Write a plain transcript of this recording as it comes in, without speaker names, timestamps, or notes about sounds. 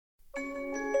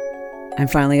I'm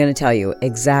finally going to tell you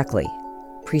exactly,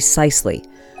 precisely,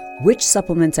 which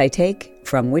supplements I take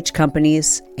from which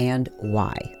companies and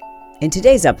why. In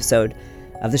today's episode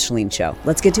of The Chalene Show,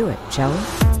 let's get to it, shall we?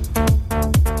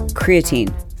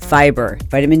 Creatine, fiber,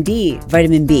 vitamin D,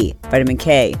 vitamin B, vitamin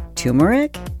K,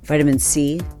 turmeric, vitamin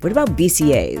C. What about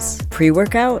BCAAs?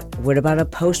 Pre-workout? What about a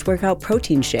post-workout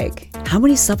protein shake? How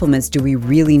many supplements do we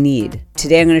really need?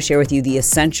 Today I'm going to share with you the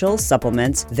essential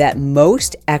supplements that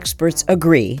most experts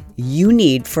agree you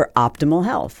need for optimal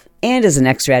health. And as an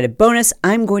extra added bonus,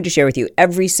 I'm going to share with you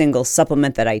every single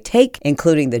supplement that I take,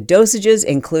 including the dosages,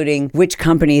 including which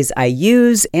companies I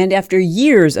use. And after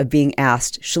years of being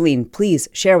asked, Chalene, please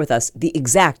share with us the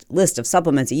exact list of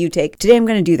supplements that you take. Today I'm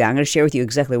going to do that. I'm going to share with you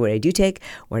exactly what I do take,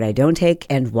 what I don't take,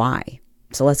 and why.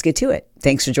 So let's get to it.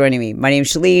 Thanks for joining me. My name is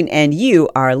Chalene, and you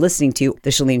are listening to The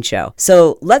Chalene Show.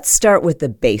 So let's start with the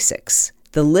basics.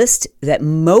 The list that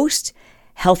most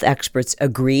health experts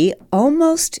agree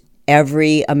almost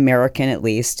every American, at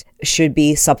least, should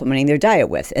be supplementing their diet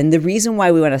with. And the reason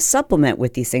why we want to supplement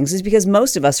with these things is because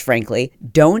most of us, frankly,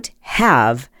 don't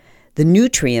have the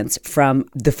nutrients from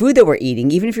the food that we're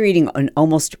eating, even if you're eating an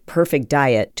almost perfect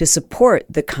diet, to support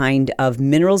the kind of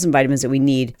minerals and vitamins that we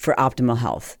need for optimal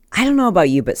health. I don't know about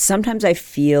you, but sometimes I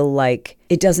feel like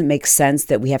it doesn't make sense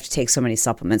that we have to take so many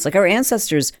supplements. Like our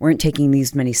ancestors weren't taking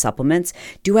these many supplements.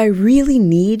 Do I really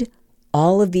need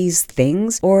all of these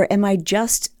things, or am I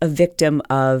just a victim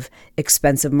of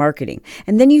expensive marketing?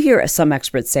 And then you hear some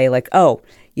experts say like, oh,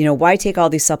 you know, why take all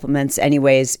these supplements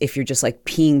anyways if you're just like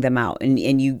peeing them out and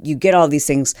you get all these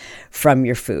things from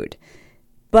your food.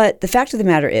 But the fact of the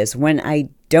matter is, when I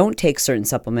don't take certain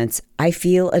supplements, I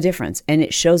feel a difference and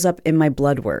it shows up in my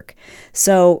blood work.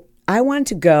 So I wanted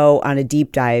to go on a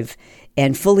deep dive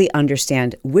and fully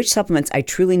understand which supplements I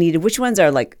truly needed, which ones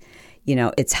are like, you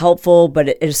know, it's helpful, but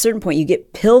at a certain point you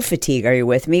get pill fatigue. Are you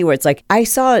with me? Where it's like, I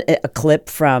saw a clip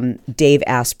from Dave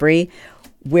Asprey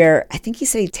where I think he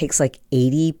said he takes like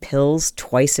 80 pills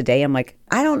twice a day. I'm like,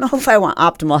 I don't know if I want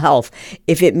optimal health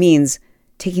if it means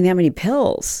taking that many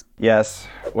pills. Yes,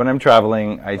 when I'm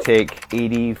traveling, I take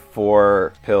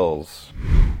 84 pills.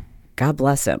 God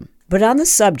bless him. But on the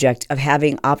subject of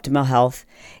having optimal health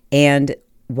and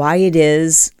why it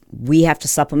is we have to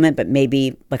supplement, but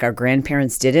maybe like our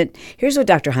grandparents didn't, here's what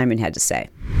Dr. Hyman had to say.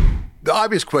 The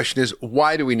obvious question is,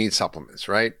 why do we need supplements,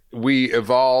 right? We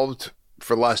evolved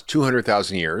for the last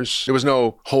 200,000 years. There was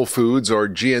no Whole Foods or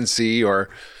GNC or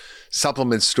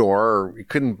supplement store, or you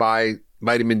couldn't buy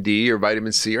vitamin D or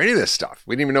vitamin C or any of this stuff.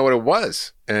 We didn't even know what it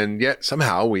was. And yet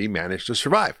somehow we managed to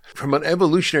survive. From an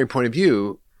evolutionary point of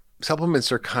view,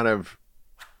 supplements are kind of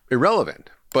irrelevant.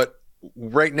 But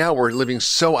right now we're living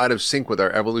so out of sync with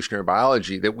our evolutionary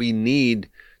biology that we need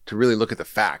to really look at the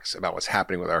facts about what's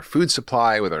happening with our food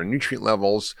supply, with our nutrient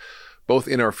levels, both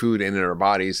in our food and in our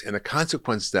bodies, and the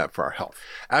consequences of that for our health.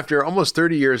 After almost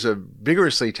 30 years of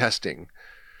vigorously testing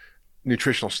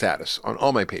nutritional status on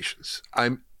all my patients,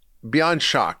 I'm beyond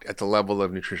shocked at the level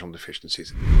of nutritional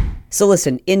deficiencies. So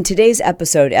listen, in today's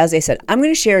episode, as I said, I'm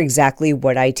going to share exactly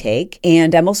what I take,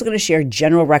 and I'm also going to share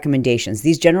general recommendations.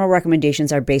 These general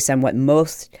recommendations are based on what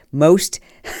most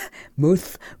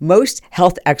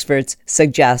health experts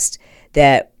suggest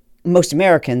that most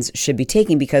Americans should be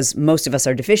taking because most of us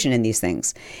are deficient in these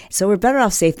things. So we're better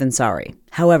off safe than sorry.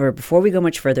 However, before we go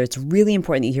much further, it's really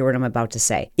important that you hear what I'm about to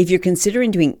say. If you're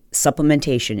considering doing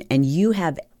supplementation and you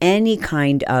have any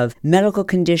kind of medical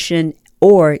condition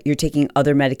or you're taking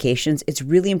other medications, it's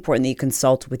really important that you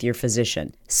consult with your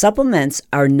physician. Supplements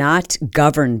are not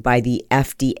governed by the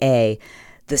FDA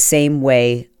the same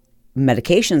way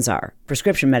medications are,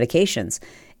 prescription medications.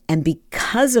 And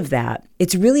because of that,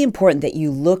 it's really important that you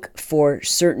look for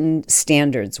certain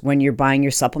standards when you're buying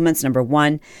your supplements. Number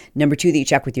one. Number two, that you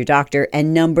check with your doctor.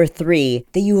 And number three,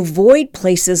 that you avoid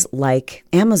places like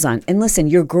Amazon. And listen,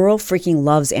 your girl freaking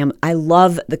loves Amazon. I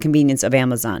love the convenience of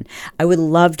Amazon. I would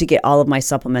love to get all of my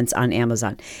supplements on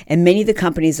Amazon. And many of the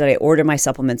companies that I order my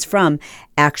supplements from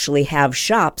actually have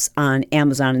shops on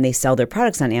Amazon and they sell their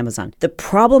products on Amazon. The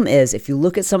problem is, if you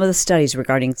look at some of the studies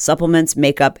regarding supplements,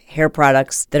 makeup, hair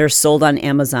products that are sold on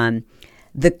Amazon,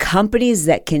 the companies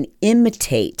that can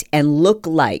imitate and look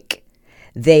like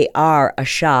they are a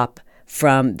shop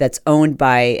that's owned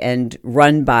by and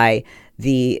run by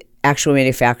the actual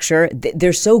manufacturer,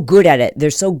 they're so good at it. They're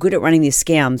so good at running these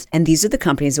scams. And these are the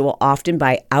companies that will often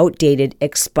buy outdated,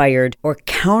 expired, or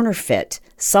counterfeit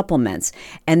supplements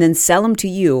and then sell them to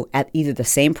you at either the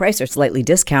same price or slightly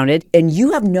discounted. And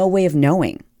you have no way of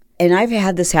knowing. And I've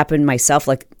had this happen myself.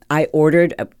 Like I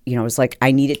ordered, it was like,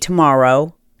 I need it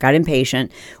tomorrow. Got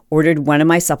impatient, ordered one of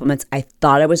my supplements. I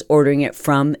thought I was ordering it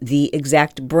from the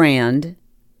exact brand,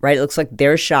 right? It looks like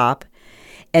their shop.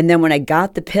 And then when I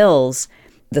got the pills,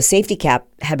 the safety cap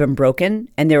had been broken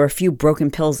and there were a few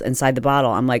broken pills inside the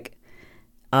bottle. I'm like,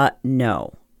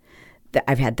 no.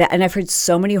 I've had that. And I've heard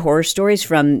so many horror stories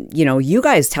from, you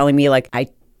guys telling me like I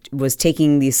was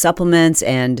taking these supplements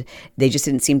and they just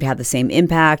didn't seem to have the same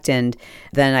impact. And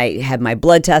then I had my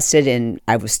blood tested and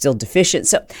I was still deficient.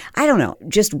 So I don't know,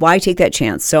 just why take that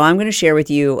chance? So I'm going to share with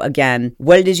you again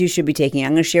what it is you should be taking.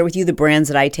 I'm going to share with you the brands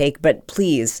that I take, but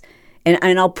please,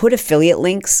 and I'll put affiliate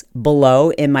links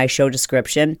below in my show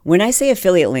description. When I say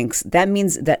affiliate links, that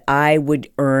means that I would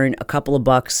earn a couple of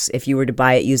bucks if you were to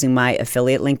buy it using my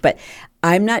affiliate link. But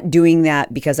I'm not doing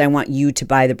that because I want you to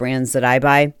buy the brands that I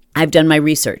buy. I've done my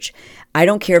research. I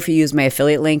don't care if you use my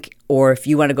affiliate link or if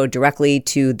you want to go directly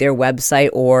to their website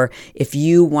or if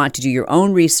you want to do your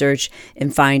own research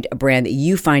and find a brand that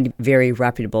you find very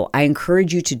reputable. I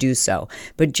encourage you to do so.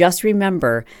 But just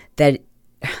remember that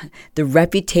the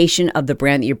reputation of the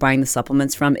brand that you're buying the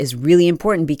supplements from is really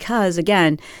important because,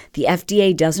 again, the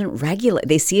FDA doesn't regulate.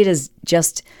 They see it as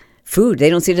just food. They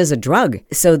don't see it as a drug.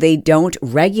 So they don't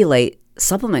regulate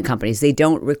supplement companies. They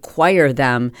don't require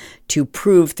them to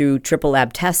prove through triple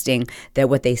lab testing that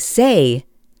what they say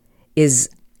is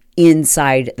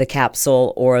inside the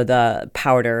capsule or the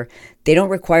powder. They don't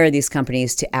require these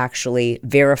companies to actually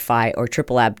verify or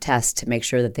triple lab test to make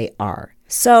sure that they are.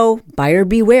 So buyer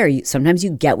beware. Sometimes you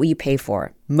get what you pay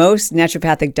for. Most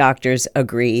naturopathic doctors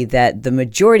agree that the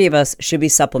majority of us should be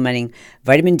supplementing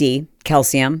vitamin D,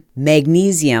 calcium,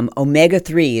 magnesium,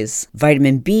 omega-3s,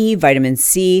 vitamin B, vitamin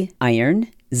C,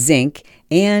 iron, zinc,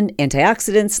 and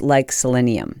antioxidants like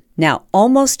selenium. Now,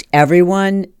 almost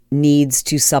everyone needs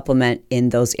to supplement in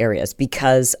those areas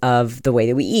because of the way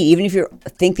that we eat. Even if you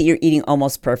think that you're eating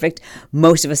almost perfect,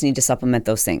 most of us need to supplement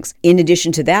those things. In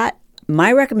addition to that,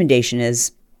 my recommendation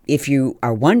is if you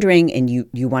are wondering and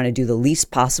you want to do the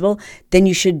least possible, then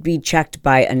you should be checked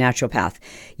by a naturopath.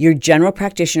 Your general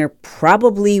practitioner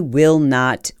probably will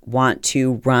not want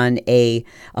to run a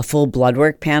full blood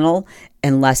work panel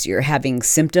unless you're having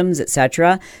symptoms,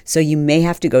 etc. So you may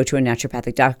have to go to a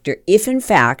naturopathic doctor if, in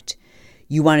fact,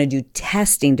 you want to do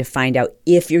testing to find out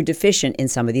if you're deficient in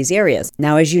some of these areas.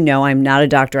 Now, as you know, I'm not a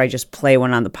doctor. I just play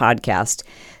one on the podcast.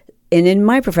 And in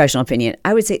my professional opinion,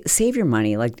 I would say save your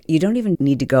money. Like, you don't even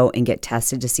need to go and get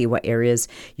tested to see what areas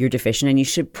you're deficient in. You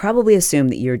should probably assume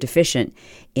that you're deficient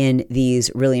in these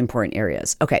really important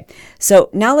areas. Okay, so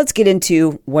now let's get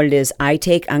into what it is I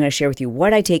take. I'm going to share with you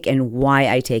what I take and why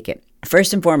I take it.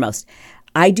 First and foremost,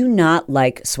 I do not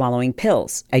like swallowing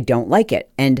pills. I don't like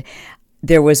it. And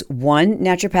there was one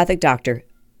naturopathic doctor,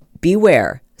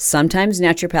 beware. Sometimes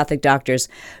naturopathic doctors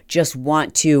just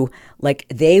want to,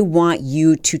 they want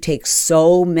you to take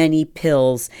so many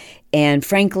pills. And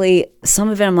frankly, some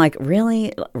of it I'm like,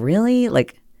 really?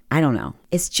 I don't know.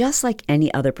 It's just like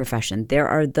any other profession. There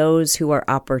are those who are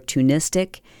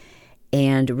opportunistic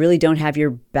and really don't have your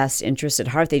best interest at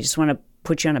heart. They just want to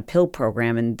put you on a pill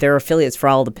program and they're affiliates for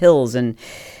all the pills. And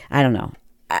I don't know.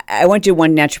 I went to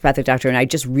one naturopathic doctor and I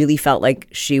just really felt like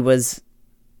she was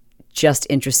just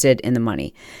interested in the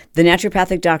money. The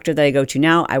naturopathic doctor that I go to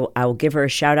now, I will give her a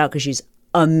shout out because she's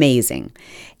amazing.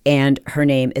 And her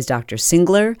name is Dr.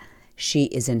 Singler. She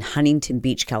is in Huntington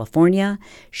Beach, California.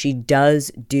 She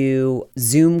does do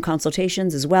Zoom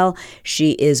consultations as well.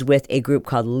 She is with a group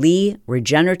called Lee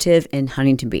Regenerative in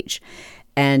Huntington Beach.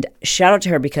 And shout out to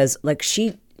her because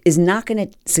she is not going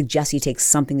to suggest you take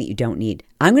something that you don't need.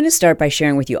 I'm going to start by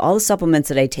sharing with you all the supplements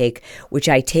that I take, which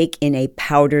I take in a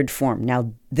powdered form.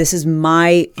 Now, this is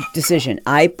my decision.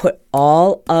 I put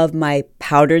all of my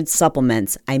powdered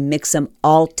supplements, I mix them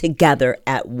all together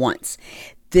at once.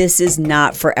 This is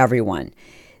not for everyone.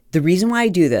 The reason why I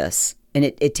do this, and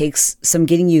it takes some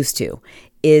getting used to,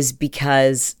 is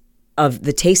because of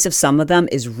the taste of some of them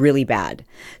is really bad.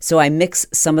 So I mix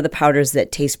some of the powders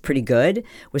that taste pretty good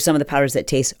with some of the powders that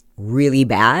taste really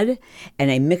bad.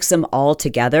 And I mix them all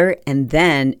together. And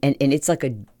then, and it's like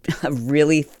a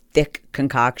really thick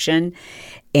concoction.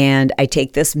 And I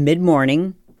take this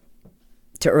mid-morning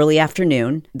to early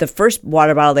afternoon. The first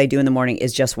water bottle I do in the morning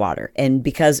is just water. And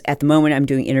because at the moment I'm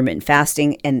doing intermittent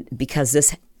fasting, and because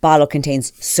this bottle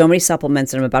contains so many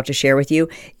supplements that I'm about to share with you,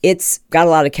 it's got a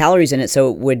lot of calories in it. So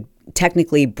it would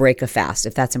technically break a fast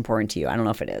if that's important to you. I don't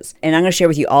know if it is. And I'm going to share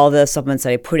with you all the supplements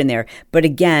that I put in there. But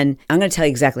again, I'm going to tell you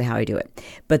exactly how I do it.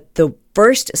 But the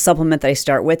first supplement that I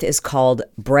start with is called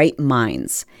Bright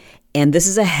Minds. And this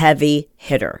is a heavy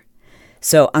hitter.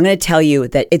 So I'm going to tell you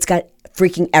that it's got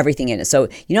freaking everything in it. So,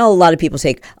 a lot of people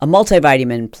take a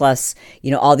multivitamin plus,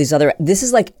 all these other, this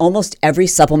is like almost every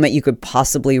supplement you could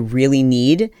possibly really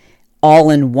need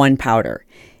all in one powder.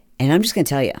 And I'm just going to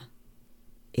tell you,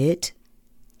 it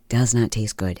does not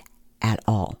taste good at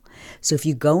all. So if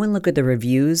you go and look at the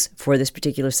reviews for this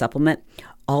particular supplement,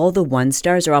 all the 1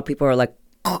 stars are all people who are like,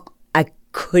 oh, I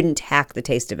couldn't hack the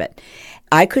taste of it.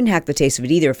 I couldn't hack the taste of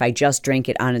it either if I just drank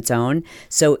it on its own.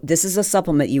 So this is a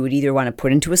supplement you would either want to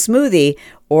put into a smoothie,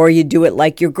 or you do it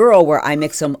like your girl where I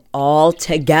mix them all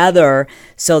together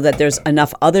so that there's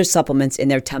enough other supplements in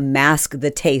there to mask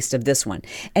the taste of this one.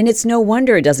 And it's no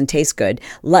wonder it doesn't taste good.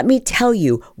 Let me tell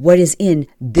you what is in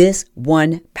this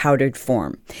one powdered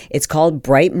form. It's called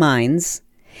Bright Minds,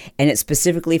 and it's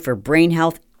specifically for brain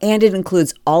health, and it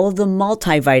includes all of the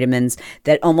multivitamins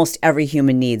that almost every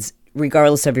human needs,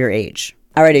 regardless of your age.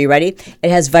 All right, are you ready?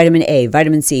 It has vitamin A,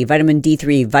 vitamin C, vitamin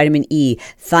D3, vitamin E,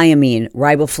 thiamine,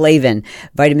 riboflavin,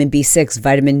 vitamin B6,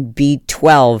 vitamin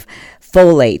B12,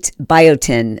 folate,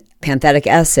 biotin, pantothenic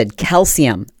acid,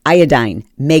 calcium, iodine,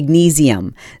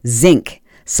 magnesium, zinc,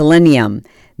 selenium,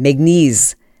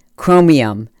 manganese,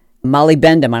 chromium,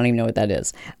 molybdenum, I don't even know what that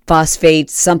is, phosphate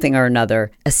something or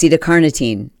another,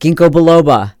 acetocarnitine, ginkgo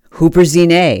biloba,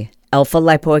 huperzine A, alpha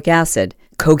lipoic acid,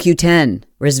 CoQ10,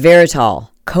 resveratrol,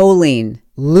 choline,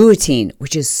 lutein,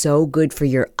 which is so good for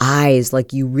your eyes,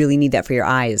 like you really need that for your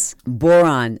eyes,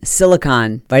 boron,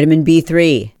 silicon, vitamin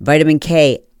B3, vitamin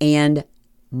K, and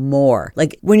more.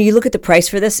 Like when you look at the price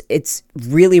for this, it's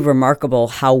really remarkable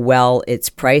how well it's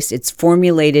priced. It's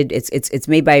formulated, it's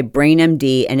made by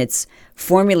BrainMD, and it's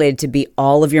formulated to be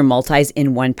all of your multis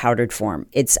in one powdered form.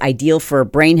 It's ideal for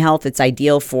brain health. It's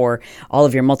ideal for all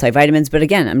of your multivitamins. But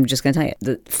again, I'm just going to tell you,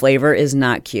 the flavor is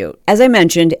not cute. As I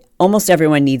mentioned, almost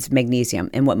everyone needs magnesium.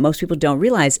 And what most people don't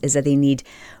realize is that they need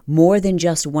more than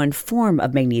just one form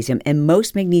of magnesium. And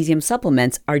most magnesium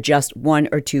supplements are just 1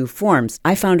 or 2 forms.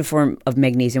 I found a form of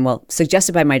magnesium,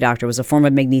 suggested by my doctor, was a form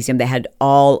of magnesium that had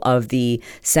all of the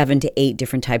 7 to 8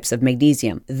 different types of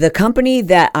magnesium. The company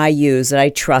that I use, that I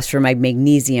trust for my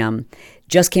magnesium,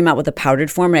 just came out with a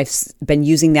powdered form, and I've been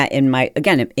using that in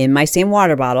my same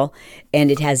water bottle,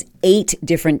 and it has 8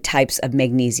 different types of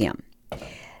magnesium.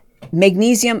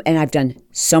 Magnesium, and I've done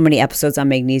so many episodes on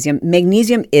magnesium.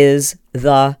 Magnesium is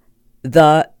the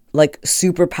like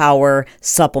superpower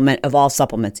supplement of all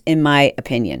supplements, in my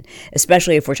opinion,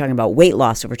 especially if we're talking about weight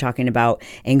loss, if we're talking about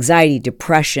anxiety,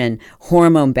 depression,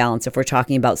 hormone balance, if we're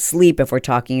talking about sleep, if we're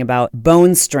talking about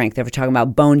bone strength, if we're talking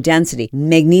about bone density.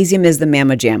 Magnesium is the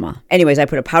mamma jamma. Anyways, I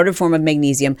put a powdered form of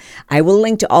magnesium. I will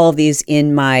link to all of these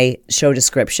in my show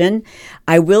description.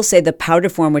 I will say the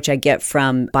powdered form, which I get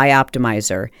from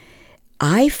Bioptimizer,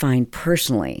 I find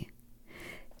personally,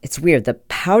 it's weird. The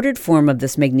powdered form of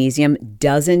this magnesium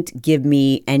doesn't give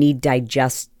me any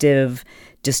digestive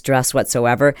distress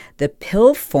whatsoever. The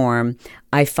pill form,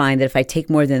 I find that if I take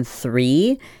more than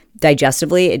 3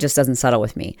 digestively, it just doesn't settle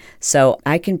with me. So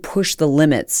I can push the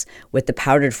limits with the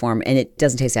powdered form, and it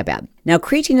doesn't taste that bad. Now,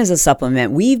 creatine is a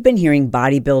supplement. We've been hearing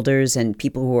bodybuilders and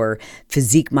people who are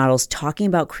physique models talking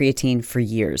about creatine for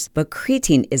years. But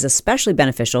creatine is especially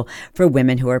beneficial for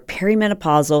women who are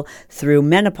perimenopausal through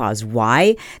menopause.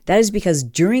 Why? That is because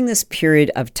during this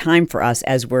period of time for us,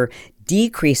 as we're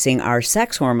decreasing our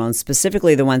sex hormones,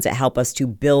 specifically the ones that help us to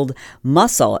build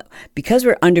muscle, because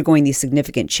we're undergoing these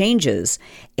significant changes,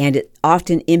 and it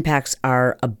often impacts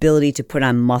our ability to put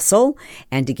on muscle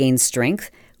and to gain strength,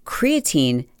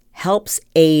 creatine helps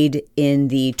aid in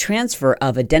the transfer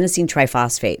of adenosine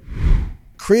triphosphate.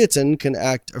 Creatine can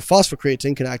act, or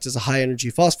phosphocreatine can act as a high energy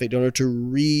phosphate donor to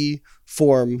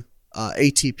reform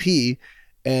ATP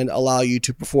and allow you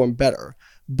to perform better.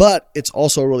 But it's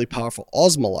also a really powerful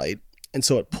osmolyte. And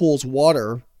so it pulls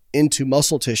water into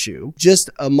muscle tissue. Just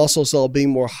a muscle cell being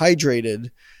more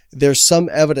hydrated, there's some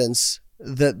evidence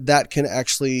that can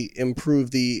actually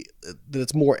improve that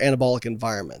it's more anabolic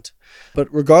environment. But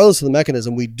regardless of the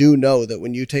mechanism, we do know that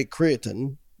when you take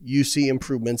creatine, you see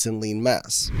improvements in lean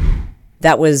mass.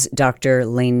 That was Dr.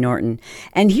 Layne Norton.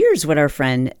 And here's what our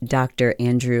friend Dr.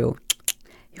 Andrew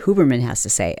Huberman has to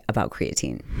say about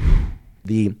creatine.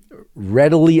 The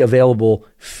readily available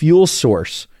fuel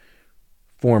source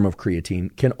form of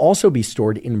creatine can also be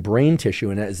stored in brain tissue,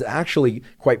 and is actually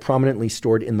quite prominently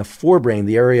stored in the forebrain,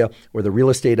 the area or the real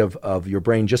estate of your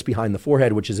brain just behind the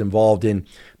forehead, which is involved in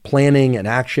planning and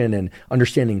action and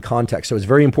understanding context. So it's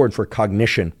very important for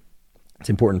cognition. It's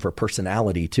important for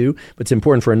personality too, but it's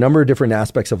important for a number of different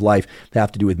aspects of life that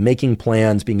have to do with making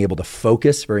plans, being able to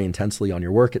focus very intensely on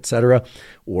your work, etc.,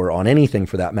 or on anything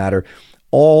for that matter.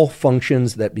 All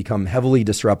functions that become heavily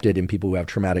disrupted in people who have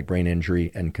traumatic brain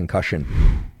injury and concussion.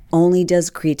 only does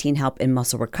creatine help in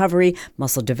muscle recovery,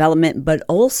 muscle development, but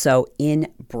also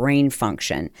in brain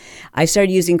function. I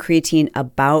started using creatine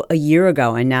about a year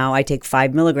ago, and now I take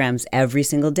 5 milligrams every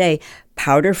single day,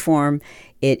 powder form.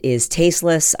 It is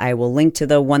tasteless. I will link to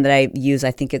the one that I use. I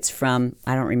think it's from,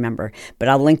 I don't remember, but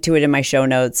I'll link to it in my show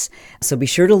notes. So be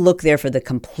sure to look there for the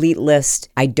complete list.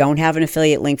 I don't have an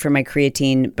affiliate link for my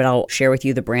creatine, but I'll share with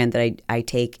you the brand that I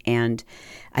take, and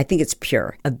I think it's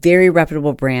Pure, a very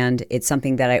reputable brand. It's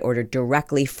something that I order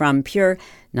directly from Pure,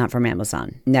 not from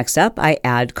Amazon. Next up, I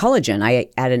add collagen. I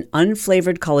add an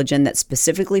unflavored collagen that's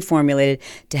specifically formulated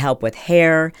to help with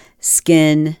hair,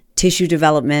 skin, tissue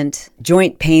development,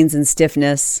 joint pains and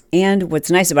stiffness. And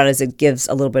what's nice about it is it gives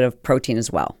a little bit of protein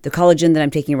as well. The collagen that I'm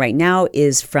taking right now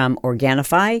is from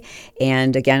Organifi.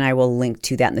 And again, I will link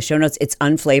to that in the show notes. It's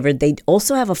unflavored. They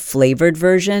also have a flavored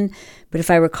version, but if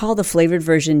I recall, the flavored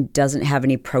version doesn't have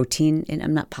any protein, and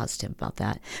I'm not positive about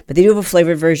that. But they do have a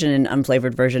flavored version and an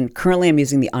unflavored version. Currently, I'm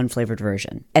using the unflavored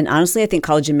version. And honestly, I think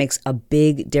collagen makes a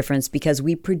big difference because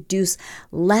we produce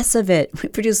less of it. We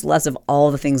produce less of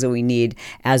all the things that we need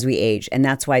as we age. And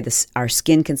that's why our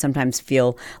skin can sometimes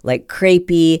feel like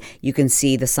crepey. You can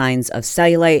see the signs of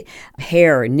cellulite,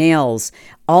 hair, nails.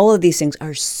 All of these things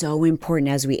are so important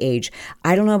as we age.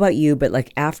 I don't know about you, but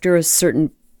after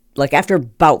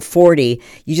about 40,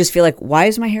 you just feel like, why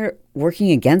is my hair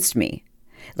working against me?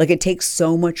 It takes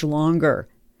so much longer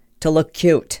to look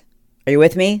cute. Are you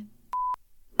with me?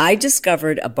 I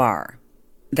discovered a bar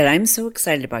that I'm so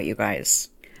excited about, you guys.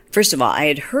 First of all, I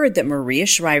had heard that Maria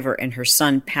Shriver and her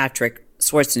son, Patrick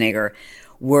Schwarzenegger,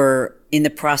 were in the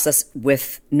process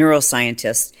with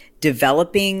neuroscientists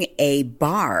developing a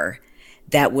bar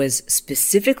that was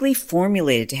specifically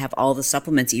formulated to have all the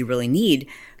supplements you really need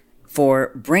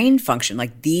for brain function.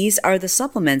 These are the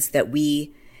supplements that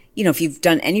we, if you've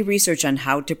done any research on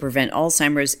how to prevent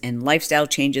Alzheimer's and lifestyle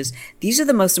changes, these are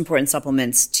the most important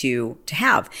supplements to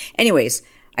have. Anyways,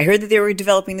 I heard that they were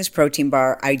developing this protein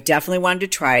bar. I definitely wanted to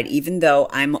try it, even though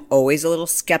I'm always a little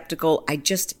skeptical. I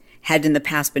just had in the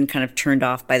past been kind of turned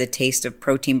off by the taste of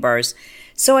protein bars.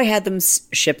 So I had them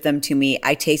ship them to me.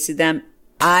 I tasted them.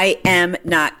 I am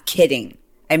not kidding.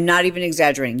 I'm not even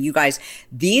exaggerating. You guys,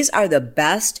 these are the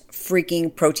best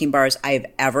freaking protein bars I've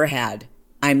ever had.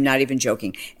 I'm not even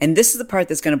joking. And this is the part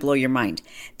that's going to blow your mind.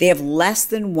 They have less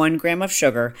than 1 gram of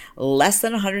sugar, less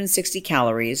than 160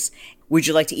 calories. Would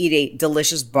you like to eat a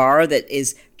delicious bar that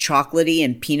is chocolatey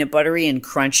and peanut buttery and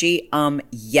crunchy?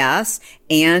 Yes.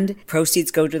 And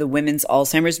proceeds go to the women's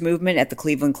Alzheimer's movement at the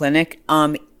Cleveland Clinic.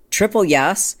 Triple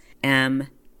yes. Am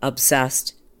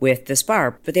obsessed with this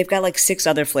bar. But they've got 6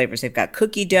 other flavors. They've got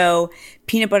cookie dough,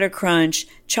 peanut butter crunch,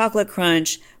 chocolate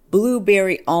crunch,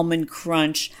 blueberry almond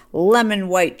crunch, lemon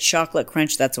white chocolate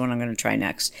crunch. That's the one I'm going to try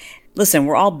next. Listen,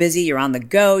 we're all busy. You're on the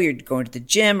go. You're going to the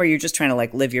gym, or you're just trying to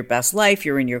live your best life.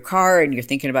 You're in your car and you're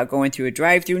thinking about going through a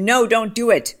drive-thru. No, don't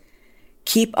do it.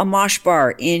 Keep a Mosh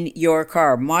bar in your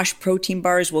car. Mosh protein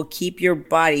bars will keep your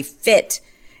body fit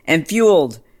and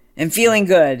fueled and feeling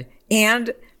good.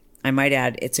 And I might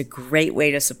add, it's a great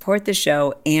way to support the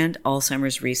show and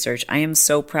Alzheimer's research. I am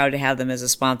so proud to have them as a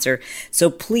sponsor. So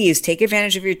please take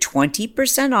advantage of your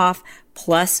 20% off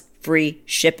plus free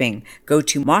shipping. Go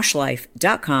to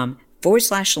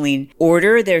moshlife.com/Chalene.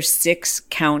 Order their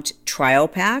 6-count trial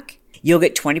pack. You'll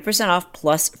get 20% off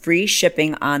plus free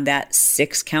shipping on that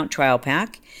 6-count trial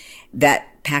pack.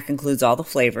 That pack includes all the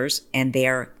flavors, and they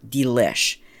are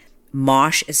delish.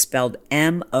 Mosh is spelled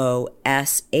MOSHLIFE,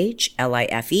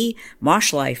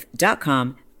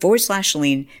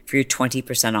 moshlife.com/Chalene for your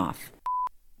 20% off.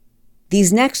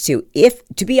 These next two,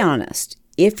 to be honest,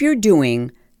 if you're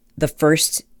doing the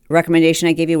first recommendation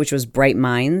I gave you, which was Bright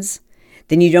Minds,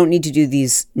 then you don't need to do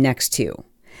these next two.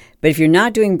 But if you're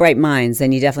not doing Bright Minds,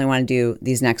 then you definitely want to do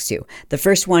these next two. The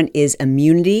first one is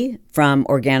Immunity from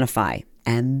Organifi.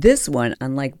 And this one,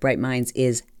 unlike Bright Minds,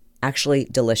 is actually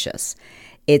delicious.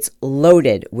 It's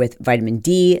loaded with vitamin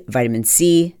D, vitamin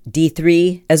C,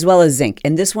 D3, as well as zinc.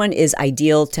 And this one is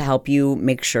ideal to help you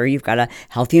make sure you've got a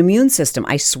healthy immune system.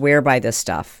 I swear by this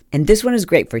stuff. And this one is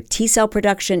great for T-cell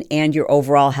production and your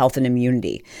overall health and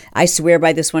immunity. I swear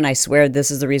by this one. I swear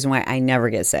this is the reason why I never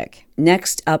get sick.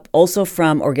 Next up, also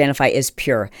from Organifi, is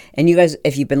Pure. And you guys,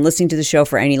 if you've been listening to the show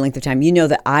for any length of time, you know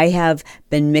that I have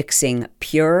been mixing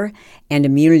Pure and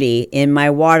Immunity in my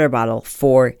water bottle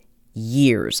for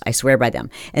years. I swear by them.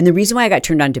 And the reason why I got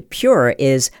turned on to Pure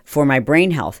is for my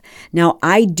brain health. Now,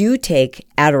 I do take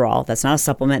Adderall. That's not a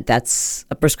supplement. That's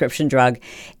a prescription drug.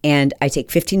 And I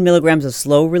take 15 milligrams of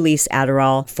slow release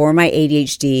Adderall for my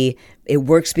ADHD. It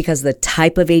works because of the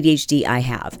type of ADHD I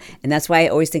have. And that's why I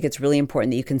always think it's really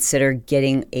important that you consider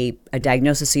getting a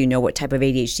diagnosis so you know what type of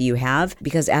ADHD you have,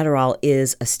 because Adderall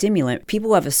is a stimulant.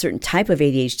 People who have a certain type of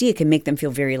ADHD, it can make them feel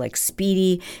very like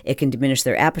speedy. It can diminish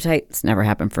their appetite. It's never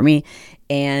happened for me.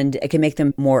 And it can make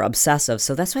them more obsessive.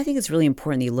 So that's why I think it's really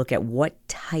important that you look at what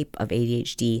type of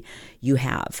ADHD you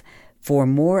have. For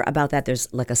more about that, there's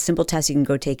like a simple test you can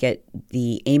go take at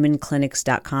the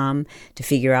amenclinics.com to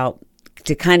figure out,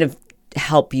 to kind of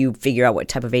help you figure out what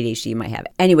type of ADHD you might have.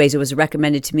 Anyways, it was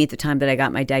recommended to me at the time that I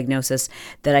got my diagnosis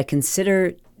that I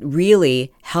consider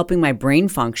really helping my brain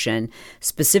function,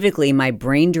 specifically my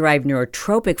brain-derived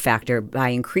neurotropic factor, by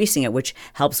increasing it, which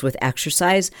helps with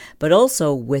exercise, but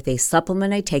also with a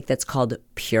supplement I take that's called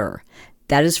Pure.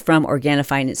 That is from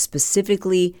Organifi, and it's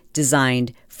specifically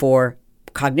designed for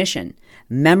cognition,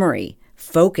 memory,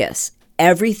 focus,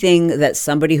 everything that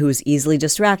somebody who's easily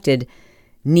distracted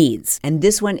needs. And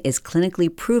this one is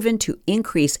clinically proven to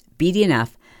increase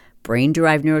BDNF,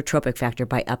 brain-derived neurotropic factor,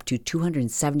 by up to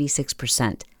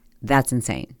 276%. That's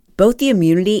insane. Both the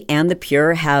Immunity and the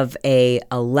Pure have a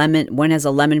lemon. One has a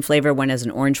lemon flavor, one has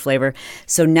an orange flavor.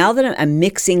 So now that I'm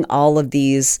mixing all of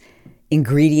these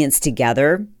ingredients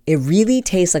together, it really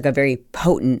tastes like a very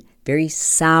potent, very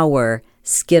sour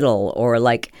Skittle, or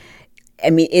like, I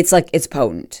mean, it's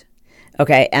potent.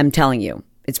 Okay, I'm telling you,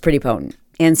 it's pretty potent.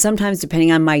 And sometimes,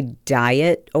 depending on my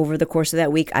diet over the course of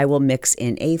that week, I will mix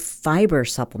in a fiber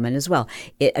supplement as well.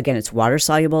 It's water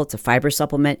soluble, it's a fiber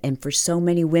supplement. And for so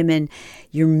many women,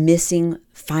 you're missing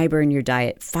fiber in your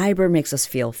diet. Fiber makes us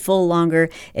feel full longer.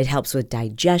 It helps with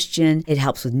digestion. It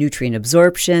helps with nutrient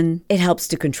absorption. It helps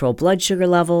to control blood sugar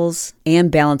levels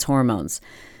and balance hormones.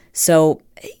 So,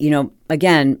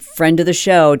 again, friend of the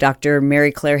show, Dr.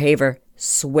 Mary Claire Haver,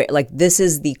 this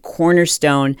is the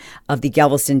cornerstone of the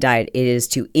Galveston diet. It is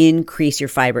to increase your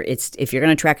fiber. If you're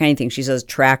going to track anything, she says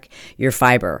track your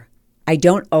fiber. I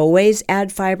don't always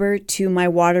add fiber to my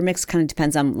water mix. Kind of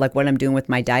depends on like what I'm doing with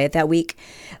my diet that week.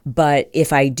 But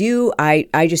if I do, I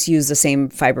just use the same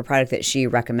fiber product that she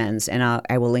recommends, and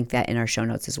I will link that in our show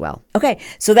notes as well. Okay,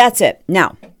 so that's it.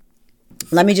 Now,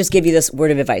 let me just give you this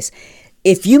word of advice.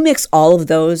 If you mix all of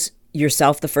those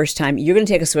yourself the first time, you're going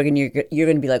to take a swig and you're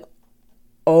going to be like,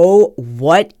 oh,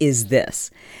 what is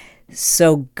this?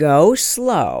 So go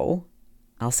slow.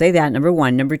 I'll say that, number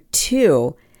one. Number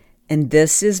two, and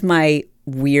this is my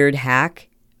weird hack,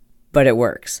 but it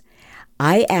works.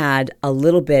 I add a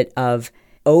little bit of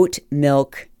oat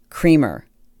milk creamer,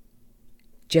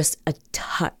 just a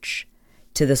touch,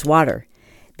 to this water.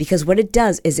 Because what it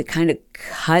does is it kind of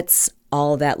cuts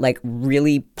all that like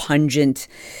really pungent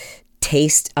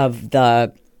taste of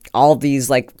all these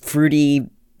like fruity,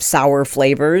 sour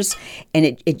flavors, and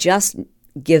it just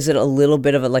gives it a little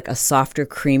bit of a softer,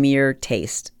 creamier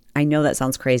taste. I know that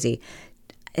sounds crazy,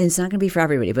 and it's not going to be for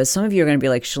everybody, but some of you are going to be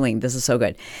like, Chalene, this is so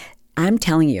good. I'm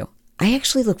telling you, I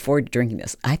actually look forward to drinking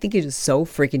this. I think it is so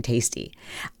freaking tasty.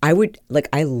 I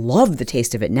love the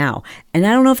taste of it now. And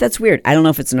I don't know if that's weird. I don't know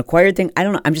if it's an acquired thing. I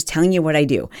don't know. I'm just telling you what I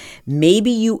do.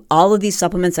 Maybe all of these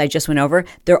supplements I just went over,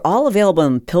 they're all available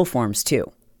in pill forms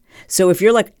too. So if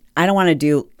you're like, I don't want to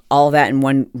do all that in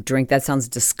one drink, that sounds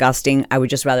disgusting. I would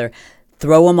just rather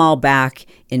throw them all back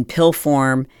in pill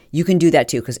form. You can do that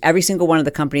too, because every single one of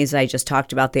the companies that I just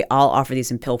talked about, they all offer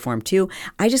these in pill form too.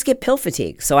 I just get pill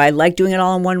fatigue, so I like doing it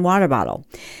all in one water bottle.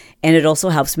 And it also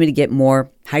helps me to get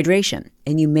more hydration.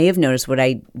 And you may have noticed what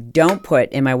I don't put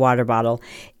in my water bottle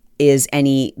is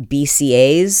any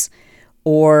BCAAs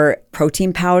or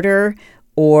protein powder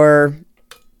or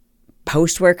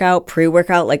post-workout,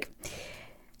 pre-workout.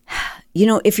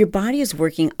 If your body is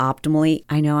working optimally,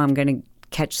 I know I'm going to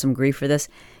catch some grief for this.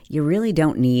 You really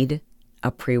don't need a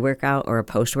pre-workout or a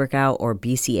post-workout or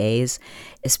BCAAs,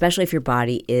 especially if your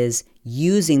body is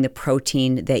using the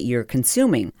protein that you're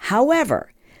consuming.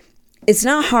 However, it's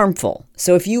not harmful.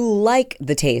 So if you like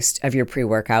the taste of your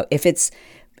pre-workout, if it's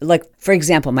like, for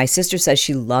example, my sister says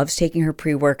she loves taking her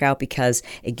pre-workout because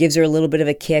it gives her a little bit of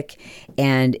a kick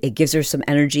and it gives her some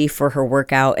energy for her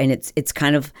workout. And it's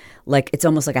kind of like, it's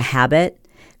almost like a habit,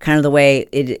 kind of the way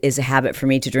it is a habit for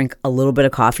me to drink a little bit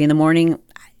of coffee in the morning.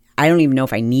 I don't even know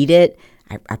if I need it.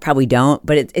 I probably don't,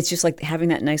 but it's just like having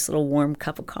that nice little warm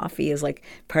cup of coffee is like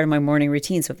part of my morning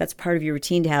routine. So if that's part of your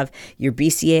routine to have your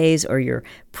BCAAs or your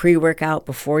pre-workout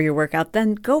before your workout,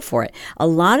 then go for it. A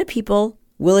lot of people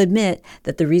will admit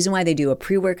that the reason why they do a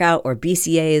pre-workout or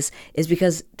BCAAs is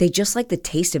because they just like the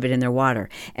taste of it in their water.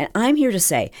 And I'm here to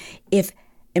say, if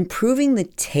improving the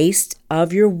taste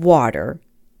of your water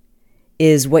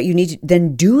is what you need,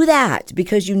 then do that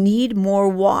because you need more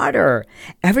water.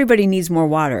 Everybody needs more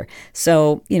water.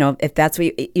 So, if that's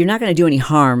what you're not going to do any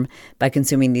harm by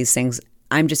consuming these things.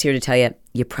 I'm just here to tell you,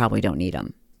 you probably don't need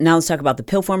them. Now let's talk about the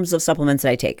pill forms of supplements that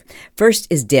I take. First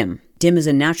is DIM. DIM is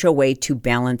a natural way to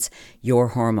balance your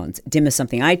hormones. DIM is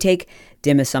something I take.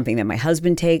 DIM is something that my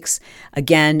husband takes.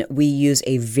 Again, we use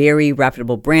a very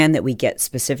reputable brand that we get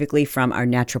specifically from our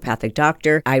naturopathic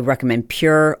doctor. I recommend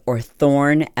Pure or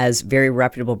Thorne as very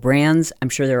reputable brands. I'm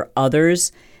sure there are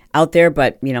others out there,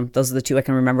 but those are the two I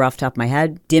can remember off the top of my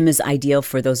head. DIM is ideal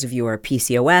for those of you who are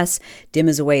PCOS. DIM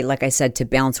is a way, like I said, to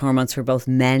balance hormones for both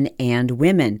men and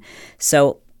women.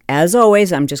 So as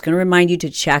always, I'm just going to remind you to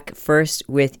check first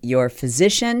with your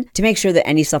physician to make sure that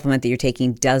any supplement that you're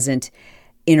taking doesn't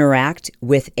interact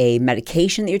with a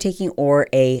medication that you're taking or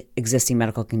a existing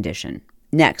medical condition.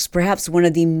 Next, perhaps one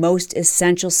of the most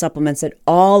essential supplements that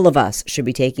all of us should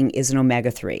be taking is an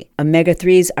omega-3.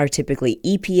 Omega-3s are typically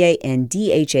EPA and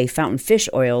DHA fountain fish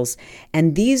oils,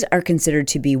 and these are considered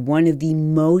to be one of the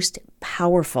most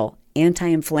powerful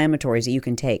anti-inflammatories that you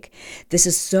can take. This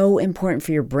is so important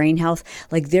for your brain health.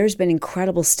 There's been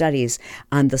incredible studies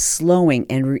on the slowing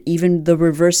and even the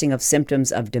reversing of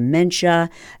symptoms of dementia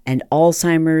and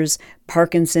Alzheimer's,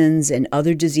 Parkinson's, and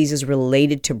other diseases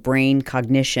related to brain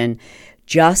cognition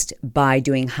just by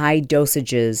doing high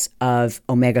dosages of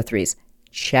omega-3s.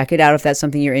 Check it out if that's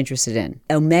something you're interested in.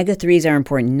 Omega-3s are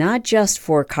important not just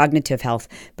for cognitive health,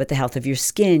 but the health of your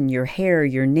skin, your hair,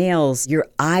 your nails, your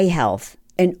eye health,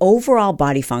 and overall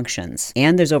body functions.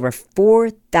 And there's over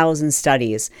 4,000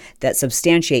 studies that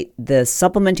substantiate the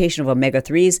supplementation of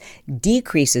omega-3s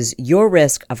decreases your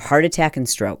risk of heart attack and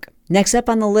stroke. Next up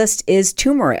on the list is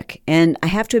turmeric. And I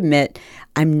have to admit,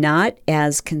 I'm not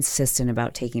as consistent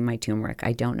about taking my turmeric.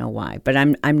 I don't know why, but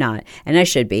I'm not. And I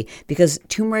should be, because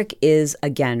turmeric is,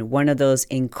 again, one of those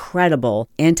incredible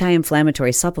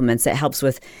anti-inflammatory supplements that helps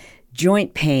with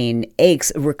joint pain,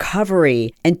 aches,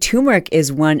 recovery. And turmeric is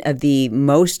one of the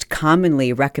most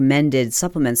commonly recommended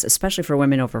supplements, especially for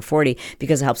women over 40,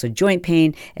 because it helps with joint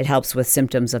pain. It helps with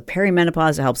symptoms of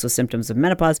perimenopause. It helps with symptoms of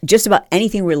menopause. Just about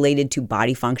anything related to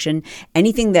body function,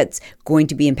 anything that's going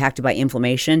to be impacted by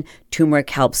inflammation, turmeric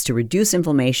helps to reduce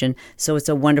inflammation. So it's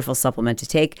a wonderful supplement to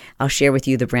take. I'll share with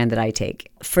you the brand that I take.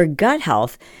 For gut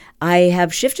health, I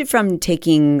have shifted from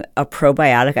taking a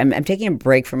probiotic. I'm taking a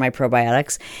break from my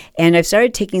probiotics, and I've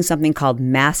started taking something called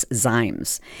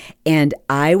Masszymes. And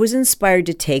I was inspired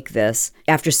to take this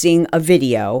after seeing a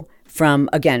video from,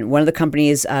 again, one of the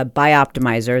companies,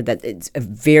 Bioptimizer, that it's a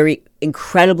very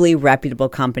incredibly reputable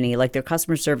company. Their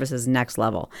customer service is next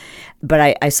level.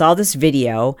 But I saw this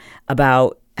video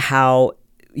about how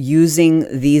using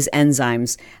these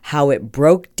enzymes, how it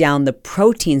broke down the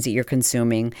proteins that you're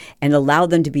consuming and allowed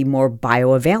them to be more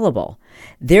bioavailable.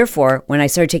 Therefore, when I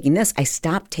started taking this, I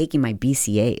stopped taking my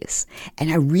BCAAs. And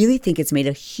I really think it's made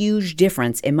a huge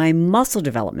difference in my muscle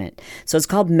development. So it's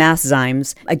called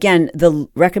Masszymes. Again, the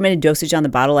recommended dosage on the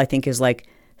bottle, I think, is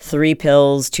 3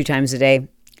 pills 2 times a day.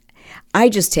 I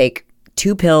just take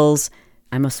 2 pills.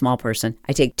 I'm a small person.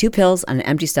 I take 2 pills on an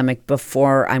empty stomach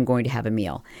before I'm going to have a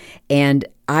meal. And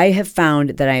I have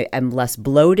found that I am less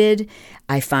bloated.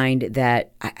 I find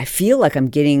that I feel like I'm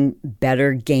getting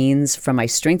better gains from my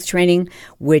strength training,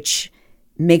 which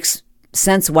makes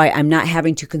sense why I'm not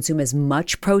having to consume as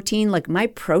much protein. My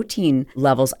protein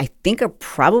levels, I think, are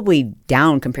probably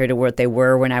down compared to what they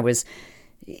were when I was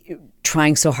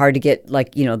trying so hard to get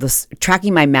this,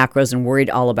 tracking my macros and worried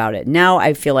all about it. Now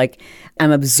I feel like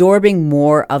I'm absorbing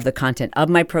more of the content of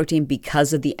my protein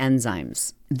because of the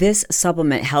enzymes. This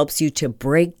supplement helps you to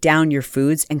break down your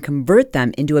foods and convert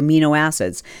them into amino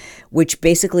acids, which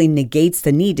basically negates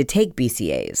the need to take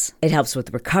BCAAs. It helps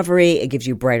with recovery, it gives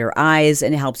you brighter eyes,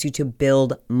 and it helps you to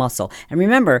build muscle. And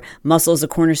remember, muscle is a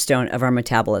cornerstone of our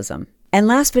metabolism. And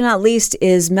last but not least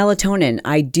is melatonin.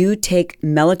 I do take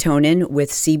melatonin with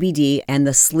CBD, and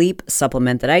the sleep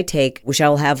supplement that I take, which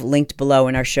I'll have linked below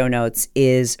in our show notes,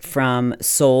 is from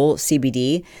Soul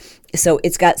CBD. So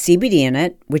it's got CBD in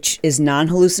it, which is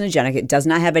non-hallucinogenic. It does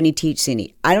not have any THC in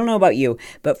it. I don't know about you,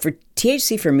 but for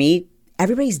THC for me,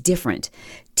 everybody's different.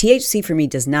 THC for me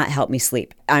does not help me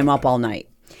sleep. I'm up all night.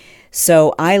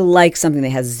 So I like something that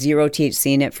has 0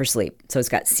 THC in it for sleep. So it's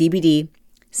got CBD,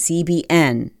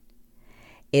 CBN,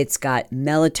 it's got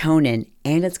melatonin,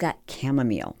 and it's got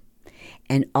chamomile.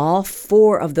 And all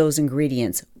 4 of those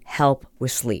ingredients help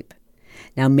with sleep.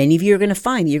 Now, many of you are going to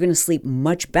find you're going to sleep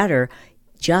much better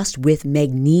just with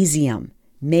magnesium.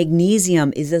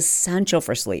 Magnesium is essential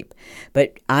for sleep.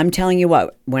 But I'm telling you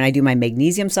what, when I do my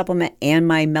magnesium supplement and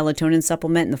my melatonin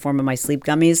supplement in the form of my sleep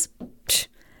gummies,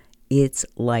 it's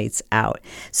lights out.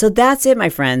 So that's it, my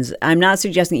friends. I'm not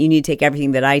suggesting that you need to take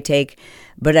everything that I take,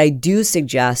 but I do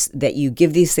suggest that you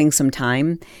give these things some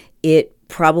time. It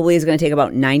probably is going to take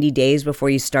about 90 days before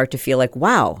you start to feel like,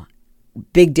 wow,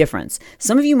 big difference.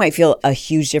 Some of you might feel a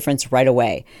huge difference right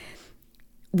away.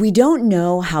 We don't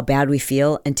know how bad we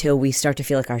feel until we start to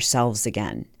feel like ourselves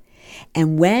again.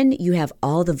 And when you have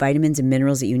all the vitamins and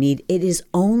minerals that you need, it is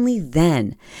only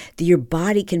then that your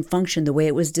body can function the way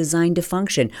it was designed to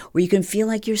function, where you can feel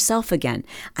like yourself again.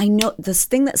 I know the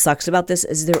thing that sucks about this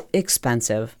is they're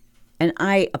expensive. And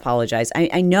I apologize.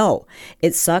 I know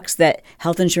it sucks that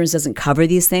health insurance doesn't cover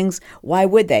these things. Why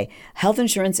would they? Health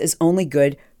insurance is only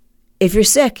good if you're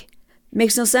sick.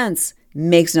 Makes no sense.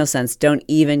 Makes no sense. Don't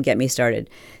even get me started.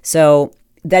 So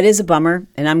that is a bummer.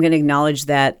 And I'm going to acknowledge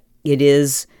that it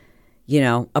is,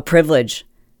 a privilege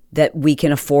that we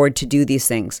can afford to do these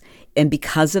things. And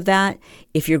because of that,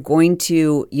 if you're going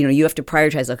to, you have to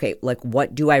prioritize, okay, like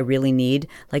what do I really need?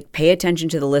 Like pay attention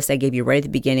to the list I gave you right at the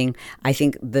beginning. I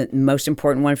think the most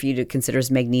important one for you to consider is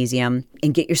magnesium,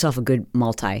 and get yourself a good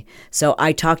multi. So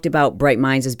I talked about Bright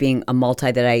Minds as being a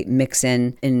multi that I mix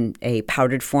in a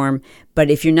powdered form. But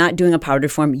if you're not doing a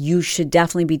powdered form, you should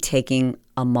definitely be taking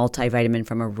a multivitamin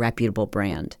from a reputable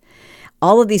brand.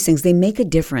 All of these things, they make a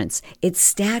difference. It's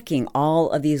stacking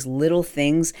all of these little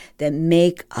things that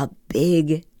make a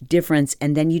big difference.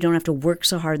 And then you don't have to work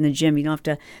so hard in the gym. You don't have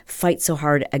to fight so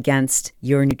hard against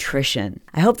your nutrition.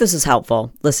 I hope this is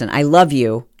helpful. Listen, I love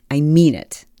you. I mean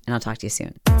it. And I'll talk to you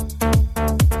soon.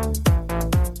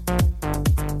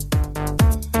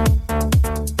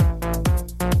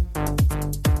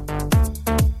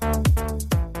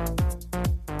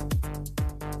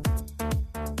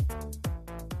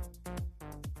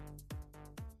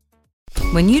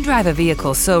 When you drive a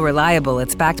vehicle so reliable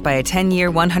it's backed by a 10-year,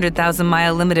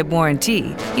 100,000-mile limited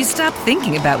warranty, you stop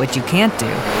thinking about what you can't do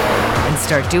and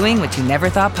start doing what you never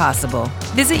thought possible.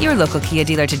 Visit your local Kia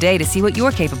dealer today to see what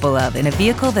you're capable of in a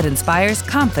vehicle that inspires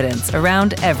confidence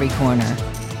around every corner.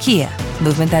 Kia,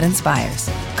 movement that inspires.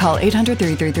 Call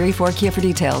 800-333-4KIA for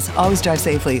details. Always drive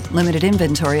safely. Limited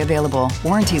inventory available.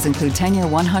 Warranties include 10-year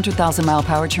 100,000-mile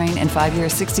powertrain and 5-year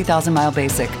 60,000-mile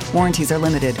basic. Warranties are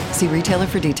limited. See retailer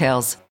for details.